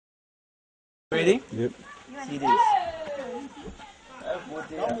Ready? Yep. See this.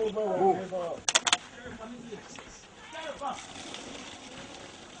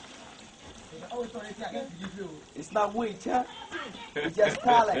 It's not weak, huh? It's just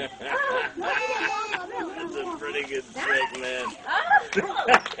talent. That's a pretty good trick, man.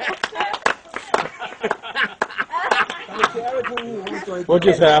 What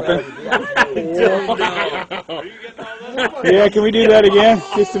just happened? Yeah, can we do that again,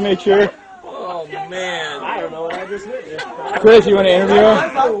 just to make sure? Oh, man. I don't know what I just did. Chris, you want to interview him?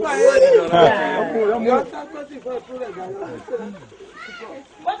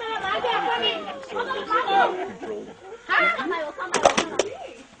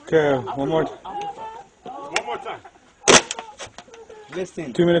 Okay, one more time.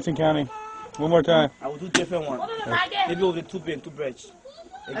 Listen. 2 minutes and counting. One more time. I will do different one. Maybe with the two pin, two branch.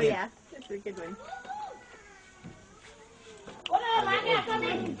 Again. Oh yeah, that's a good one.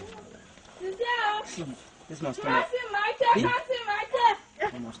 See, this must come out.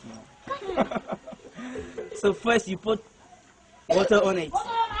 So first you put water on it.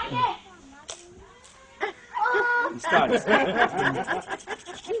 It starts.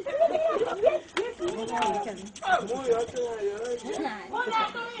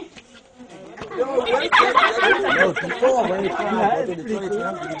 No, before when you come out to the toilet, you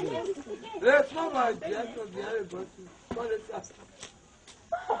have to do it.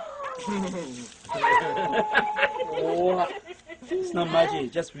 It's not magic,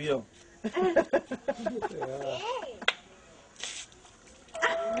 it's just real.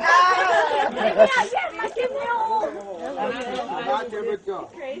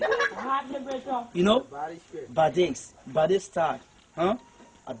 You know, by this time, huh?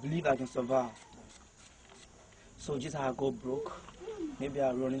 I believe I can survive. So just how I go broke, maybe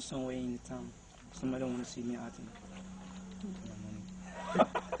I'm running somewhere in the town. Somebody want to see me acting.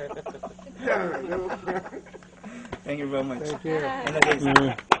 Thank you very much. Thank you. And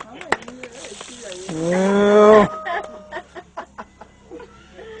again,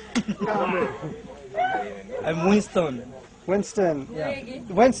 I'm Winston. Winston. Yeah.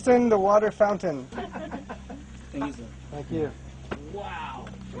 Winston, the water fountain. Thank you, sir. Thank you. Wow.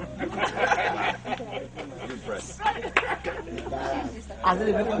 You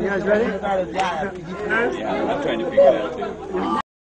guys ready? Yeah, I'm trying to figure it out, too.